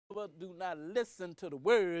whosoever do not listen to the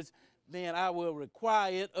words, then I will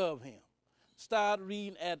require it of him. Start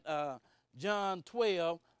reading at John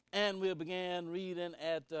 12, and we'll begin reading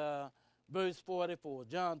at verse 44.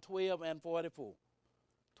 John 12 and 44.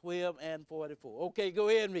 12 and 44. Okay, go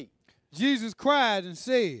ahead and read. Jesus cried and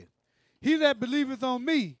said, He that believeth on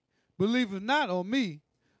me, believeth not on me,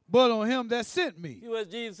 but on him that sent me. See what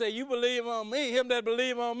Jesus said, you believe on me, him that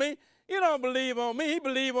believe on me. He don't believe on me, he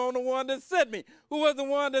believe on the one that sent me. Who was the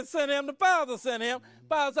one that sent him? The Father sent him.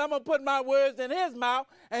 Father said, I'm going to put my words in his mouth,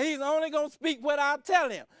 and he's only going to speak what I tell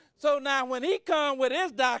him. So now when he come with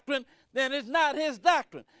his doctrine, then it's not his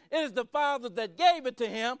doctrine. It is the Father that gave it to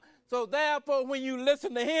him. So therefore, when you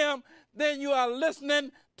listen to him, then you are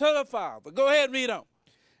listening to the Father. Go ahead and read on.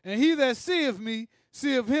 And he that seeth me,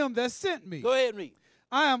 seeth him that sent me. Go ahead and read.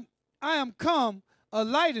 I am come a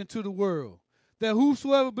light into the world, that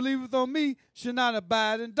whosoever believeth on me should not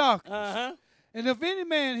abide in darkness. And if any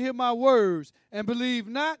man hear my words and believe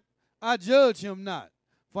not, I judge him not.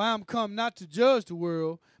 For I am come not to judge the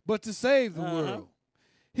world, but to save the world.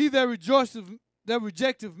 He that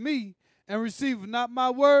rejecteth me and receiveth not my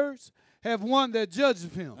words, have one that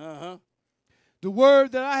judgeth him. The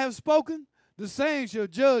word that I have spoken, the same shall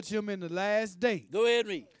judge him in the last day. Go ahead and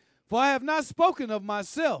read. For I have not spoken of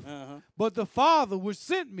myself, but the Father which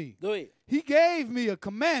sent me. Go ahead. He gave me a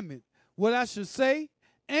commandment, what I should say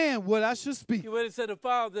and what I should speak. See what it said, the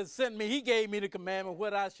Father that sent me, he gave me the commandment,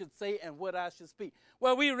 what I should say and what I should speak.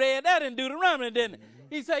 Well, we read that in Deuteronomy, didn't it?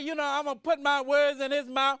 He said, you know, I'm going to put my words in his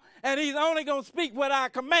mouth, and he's only going to speak what I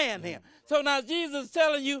command him. So now Jesus is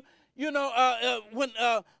telling you, you know,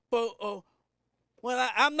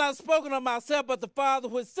 I'm not spoken of myself, but the Father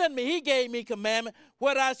who sent me, he gave me commandment,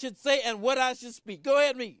 what I should say and what I should speak. Go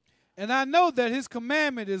ahead and read. And I know that his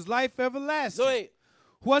commandment is life everlasting. Go ahead.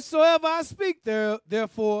 Whatsoever I speak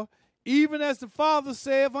therefore, even as the Father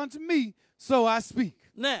saith unto me, so I speak.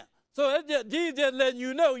 Now, so Jesus just letting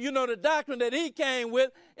you know the doctrine that he came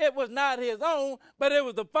with, it was not his own, but it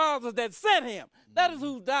was the Father that sent him. That is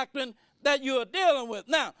whose doctrine that you are dealing with.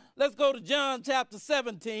 Now, let's go to John chapter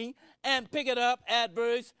 17 and pick it up at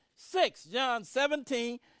verse 6. John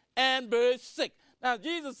 17 and verse 6. Now,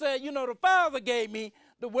 Jesus said, you know, the Father gave me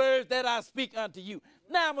the words that I speak unto you.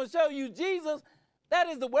 Now, I'm going to show you Jesus. That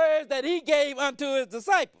is the words that he gave unto his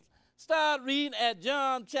disciples. Start reading at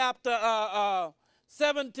John chapter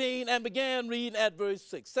 17 and begin reading at verse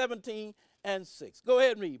 6. 17 and 6. Go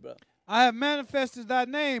ahead and read, brother. I have manifested thy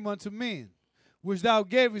name unto men, which thou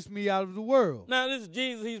gavest me out of the world. Now, this is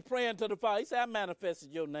Jesus. He's praying to the Father. He said, I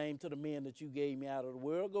manifested your name to the men that you gave me out of the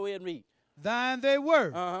world. Go ahead and read. Thine they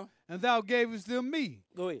were, and thou gavest them me.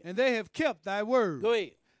 Go ahead. And they have kept thy word. Go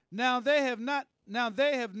ahead. Now they have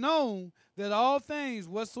known that all things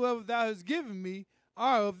whatsoever thou hast given me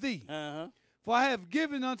are of thee. For I have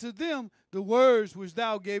given unto them the words which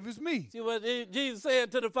thou gavest me. See what Jesus said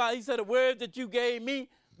to the Father? He said, the words that you gave me,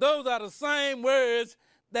 those are the same words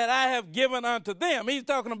that I have given unto them. He's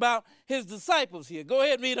talking about his disciples here. Go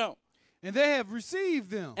ahead and read on. And they have received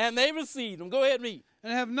them. And they received them. Go ahead and read.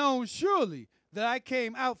 And have known surely that I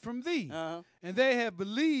came out from thee. And they have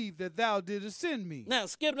believed that thou didst send me. Now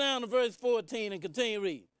skip down to verse 14 and continue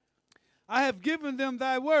reading. I have given them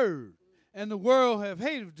thy word, and the world have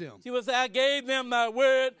hated them. See what I gave them thy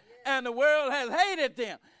word, and the world has hated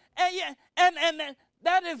them. And yeah, and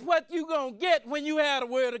that is what you're going to get when you have the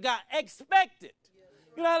word of God. Expect it.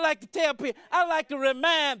 You know, I like to tell people, I like to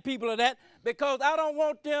remind people of that because I don't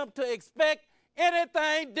want them to expect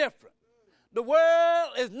anything different. The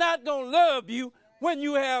world is not going to love you when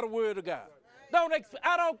you have the word of God.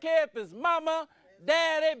 I don't care if it's mama,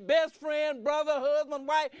 daddy, best friend, brother, husband,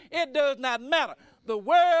 wife. It does not matter. The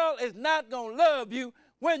world is not going to love you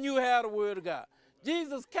when you have the word of God.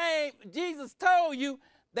 Jesus told you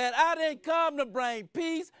that I didn't come to bring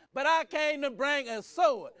peace, but I came to bring a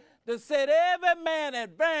sword to set every man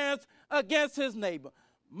advance against his neighbor.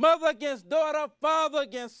 Mother against daughter, father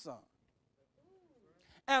against son.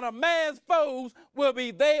 And a man's foes will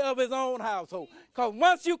be they of his own household. Because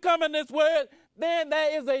once you come in this word, then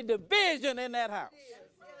there is a division in that house.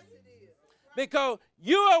 Because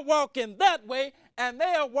you are walking that way, and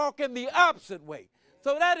they are walking the opposite way.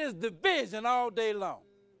 So that is division all day long.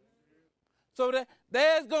 So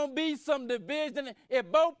there's going to be some division.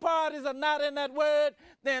 If both parties are not in that word,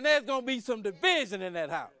 then there's going to be some division in that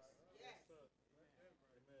house.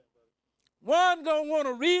 One going to want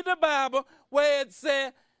to read the Bible where it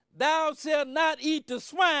said, thou shalt not eat the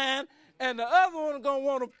swine, and the other one going to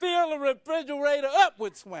want to fill the refrigerator up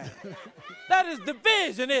with swine. That is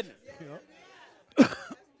division, isn't it?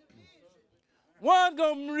 One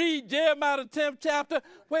going to read Jeremiah the 10th chapter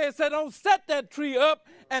where it said, don't set that tree up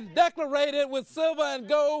and decorate it with silver and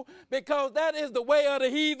gold because that is the way of the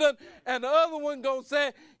heathen. And the other one going to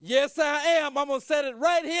say, yes, I am. I'm going to set it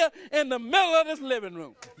right here in the middle of this living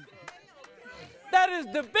room. That is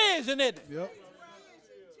division, isn't it? Yep.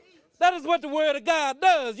 That is what the word of God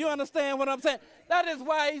does. You understand what I'm saying? That is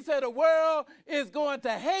why he said the world is going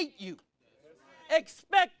to hate you.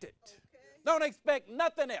 Expect it. Don't expect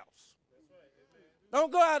nothing else. Don't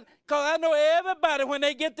go out, because I know everybody, when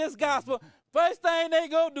they get this gospel, first thing they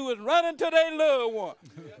go do is run into their loved one.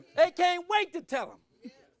 They can't wait to tell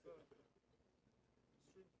them.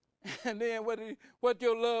 And then what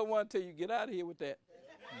your loved one tell you? Get out of here with that.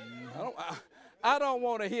 I don't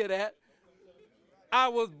want to hear that. I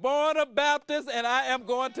was born a Baptist and I am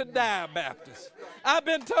going to die a Baptist. I've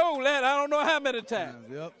been told that I don't know how many times.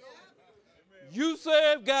 Yep. You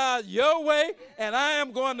serve God your way, and I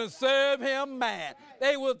am going to serve him mine.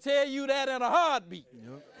 They will tell you that in a heartbeat.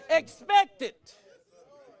 Yep. Expect it.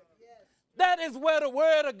 That is where the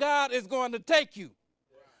word of God is going to take you.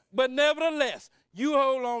 But nevertheless, you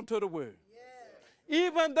hold on to the word.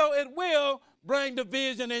 Even though it will bring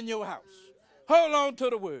division in your house. Hold on to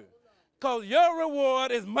the word. Because your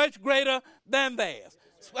reward is much greater than theirs.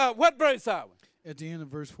 What verse are we? At the end of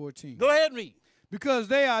verse 14. Go ahead and read. Because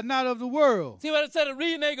they are not of the world. See what it said of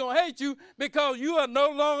reading, they're going to hate you because you are no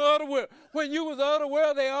longer of the world. When you was of the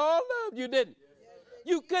world, they all loved you, didn't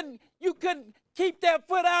you? You couldn't keep that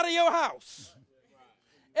foot out of your house.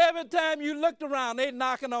 Every time you looked around, they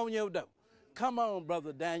knocking on your door. Come on,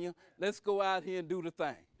 Brother Daniel, let's go out here and do the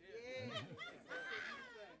thing.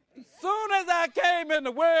 Soon as I came in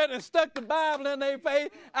the word and stuck the Bible in their face,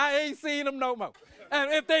 I ain't seen them no more.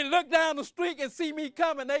 And if they look down the street and see me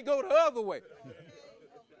coming, they go the other way.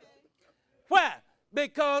 Why?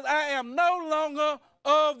 Because I am no longer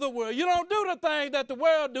of the world. You don't do the things that the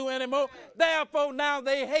world do anymore. Therefore, now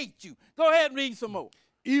they hate you. Go ahead and read some more.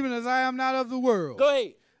 Even as I am not of the world. Go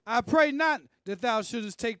ahead. I pray not that thou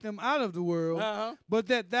shouldest take them out of the world, but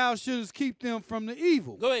that thou shouldest keep them from the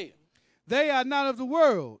evil. Go ahead. They are not of the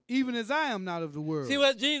world, even as I am not of the world. See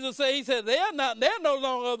what Jesus said? He said, they're no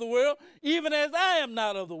longer of the world, even as I am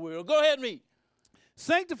not of the world. Go ahead and read.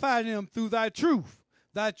 Sanctify them through thy truth.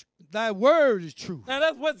 Thy word is truth. Now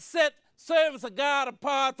that's what set service of God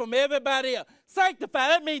apart from everybody else. Sanctify,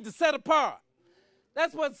 that means to set apart.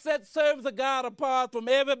 That's what sets service of God apart from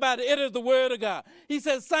everybody. It is the word of God. He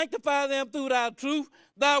says, sanctify them through thy truth.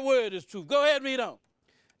 Thy word is truth. Go ahead and read on.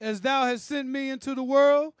 As thou hast sent me into the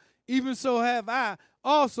world, even so have I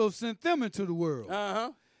also sent them into the world.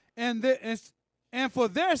 And for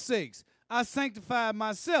their sakes I sanctify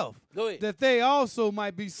myself, that they also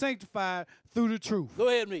might be sanctified through the truth. Go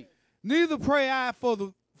ahead and read. Neither pray I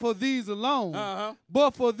for these alone,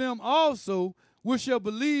 but for them also which shall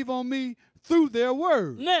believe on me through their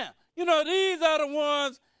word. Now, you know, these are the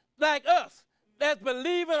ones like us that's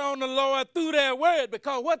believing on the Lord through their word,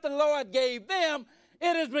 because what the Lord gave them,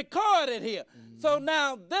 it is recorded here. So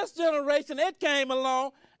now this generation, it came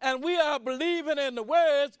along, and we are believing in the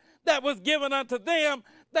words that was given unto them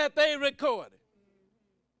that they recorded.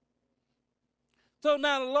 So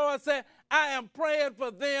now the Lord said, I am praying for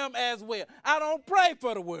them as well. I don't pray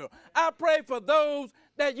for the world. I pray for those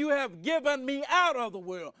that you have given me out of the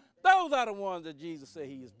world. Those are the ones that Jesus said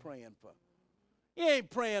he is praying for. He ain't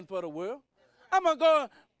praying for the world. I'm going to go and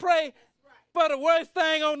pray for the worst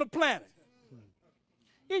thing on the planet.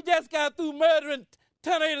 He just got through murdering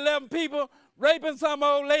 10 or 11 people, raping some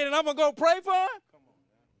old lady, and I'm going to go pray for her?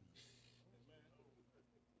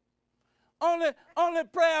 Only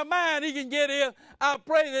prayer of mine he can get is, I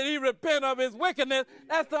pray that he repent of his wickedness.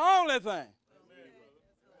 That's the only thing.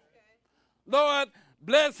 Lord,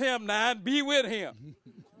 bless him now and be with him.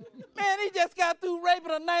 Man, he just got through raping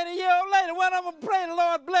a 90-year-old lady. What I'm going to pray the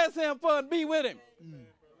Lord bless him for and be with him?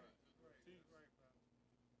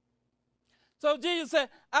 So Jesus said,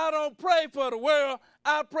 I don't pray for the world.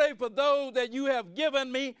 I pray for those that you have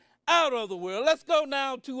given me out of the world. Let's go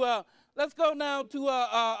now to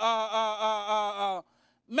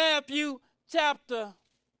Matthew chapter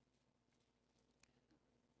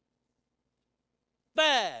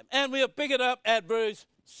 5, and we'll pick it up at verse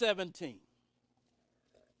 17.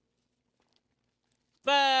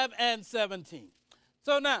 5 and 17.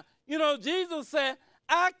 So now, you know, Jesus said,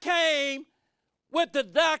 I came with the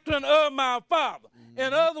doctrine of my Father.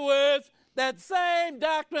 In other words, that same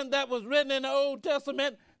doctrine that was written in the Old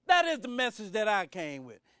Testament, that is the message that I came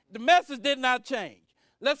with. The message did not change.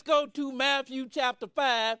 Let's go to Matthew chapter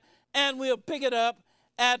 5, and we'll pick it up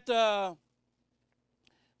at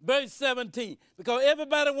verse 17. Because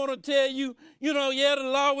everybody want to tell you, yeah, the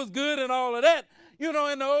law was good and all of that, in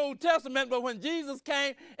the Old Testament. But when Jesus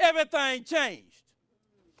came, everything changed.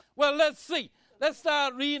 Well, let's see. Let's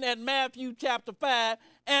start reading at Matthew chapter 5,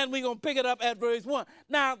 and we're going to pick it up at verse 1.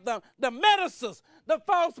 Now, the ministers, the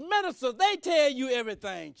false ministers, they tell you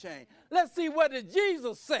everything changed. Let's see what did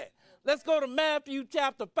Jesus say. Let's go to Matthew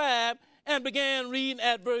chapter 5 and begin reading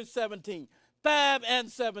at verse 17. 5 and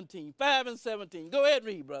 17. 5 and 17. Go ahead and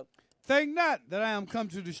read, brother. Think not that I am come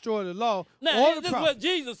to destroy the law now, or the this prophets. is what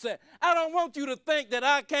Jesus said. I don't want you to think that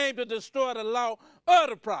I came to destroy the law or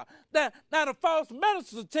the prophets. Now, the false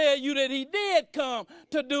ministers tell you that he did come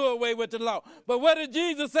to do away with the law. But what did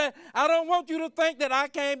Jesus say? I don't want you to think that I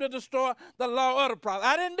came to destroy the law or the prophets.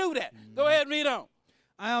 I didn't do that. Go ahead and read on.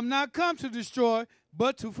 I am not come to destroy,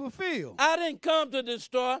 but to fulfill. I didn't come to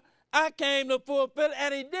destroy. I came to fulfill it,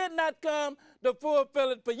 and he did not come to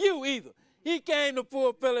fulfill it for you either. He came to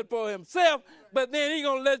fulfill it for himself, but then he's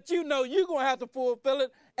going to let you know you're going to have to fulfill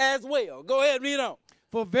it as well. Go ahead, read on.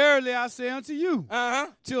 For verily I say unto you,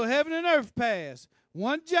 till heaven and earth pass,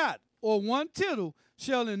 one jot or one tittle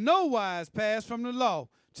shall in no wise pass from the law,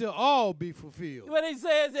 till all be fulfilled. What he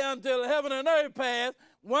says here, until heaven and earth pass,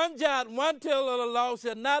 one jot, one tittle of the law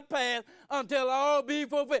shall not pass until all be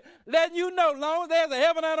fulfilled. Letting you know, long as there's a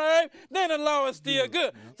heaven and an earth, then the law is still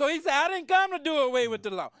good. So he said, I didn't come to do away with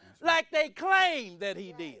the law, like they claimed that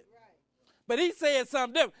he did. But he said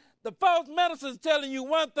something different. The false minister is telling you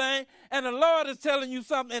one thing, and the Lord is telling you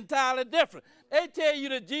something entirely different. They tell you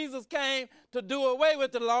that Jesus came to do away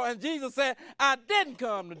with the law, and Jesus said, I didn't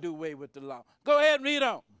come to do away with the law. Go ahead and read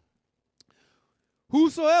on.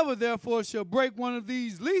 Whosoever therefore shall break one of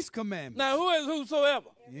these least commandments. Now, who is whosoever?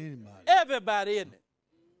 Anybody. Everybody, isn't it?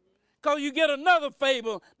 Because you get another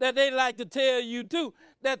fable that they like to tell you too,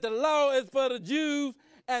 that the law is for the Jews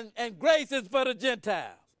and grace is for the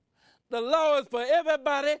Gentiles. The law is for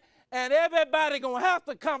everybody, and everybody going to have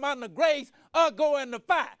to come under grace or go in the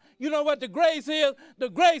fire. You know what the grace is? The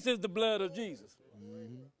grace is the blood of Jesus.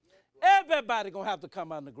 Everybody going to have to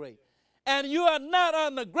come under grace. And you are not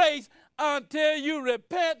under grace until you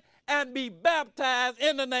repent and be baptized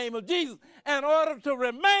in the name of Jesus. In order to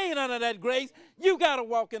remain under that grace, you got to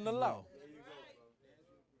walk in the law.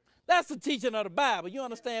 That's the teaching of the Bible. You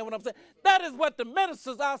understand what I'm saying? That is what the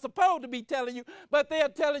ministers are supposed to be telling you, but they're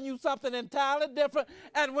telling you something entirely different.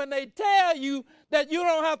 And when they tell you that you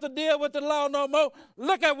don't have to deal with the law no more,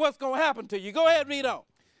 look at what's going to happen to you. Go ahead and read on.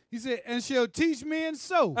 He said, and shall teach men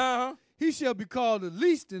so. He shall be called the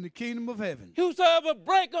least in the kingdom of heaven. Whosoever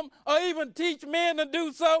break them or even teach men to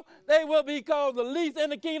do so, they will be called the least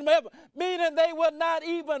in the kingdom of heaven, meaning they will not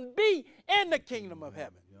even be in the kingdom of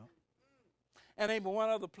heaven. And ain't but one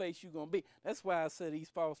other place you're going to be. That's why I said these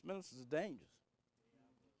false ministers are dangerous.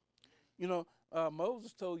 You know,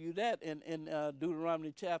 Moses told you that in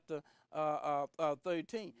Deuteronomy chapter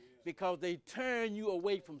 13, because they turn you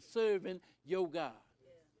away from serving your God.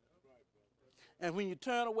 And when you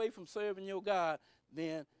turn away from serving your God,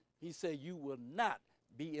 then he said you will not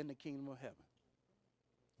be in the kingdom of heaven.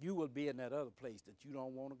 You will be in that other place that you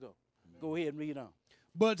don't want to go. Go ahead and read on.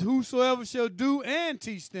 But whosoever shall do and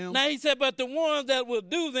teach them. Now he said, but the ones that will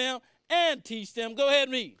do them and teach them. Go ahead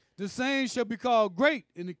and read. The same shall be called great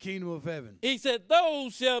in the kingdom of heaven. He said,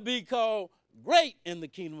 those shall be called great in the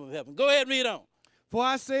kingdom of heaven. Go ahead and read on. For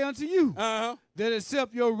I say unto you, that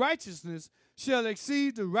except your righteousness shall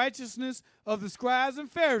exceed the righteousness of the scribes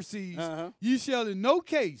and Pharisees, ye shall in no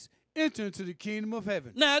case enter into the kingdom of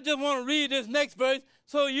heaven. Now, I just want to read this next verse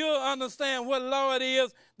so you'll understand what law it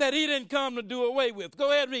is that he didn't come to do away with.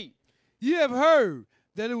 Go ahead and read. Ye have heard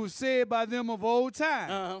that it was said by them of old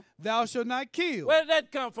time, thou shalt not kill. Where did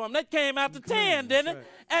that come from? That came after 10, didn't it? Right.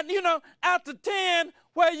 And, you know, after 10,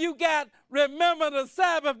 where you got, remember the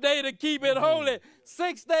Sabbath day to keep it holy.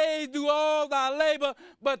 6 days do all thy labor,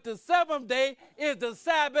 but the 7th day is the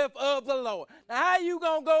Sabbath of the Lord. Now, how you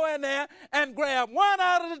going to go in there and grab 1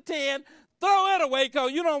 out of the 10, throw it away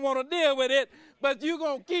because you don't want to deal with it, but you're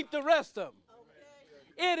going to keep the rest of them?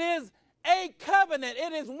 It is a covenant.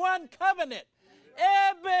 It is one covenant.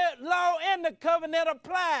 Every law in the covenant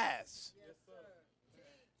applies.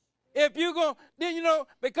 If you're going, then you know,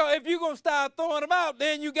 because if you're going to start throwing them out,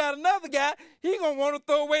 then you got another guy, he going to want to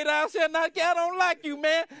throw away thou shalt not kill. I don't like you,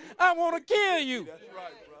 man. I want to kill you. That's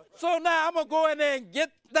right, bro. So now I'm going to go in there and get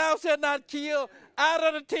thou shalt not kill out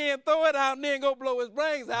of the 10, throw it out, and then go blow his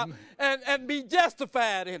brains out and be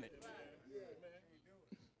justified in it.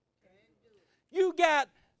 You got,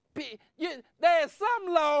 there's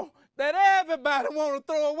some law that everybody want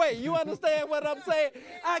to throw away. You understand what I'm saying?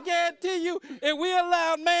 I guarantee you, if we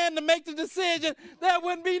allowed man to make the decision, there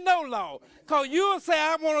wouldn't be no law. Because you'll say,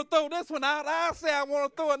 I want to throw this one out. I'll say, I want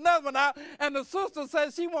to throw another one out. And the sister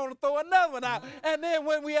says she want to throw another one out. And then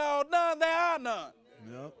when we all done, there are none.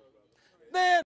 Yep. Then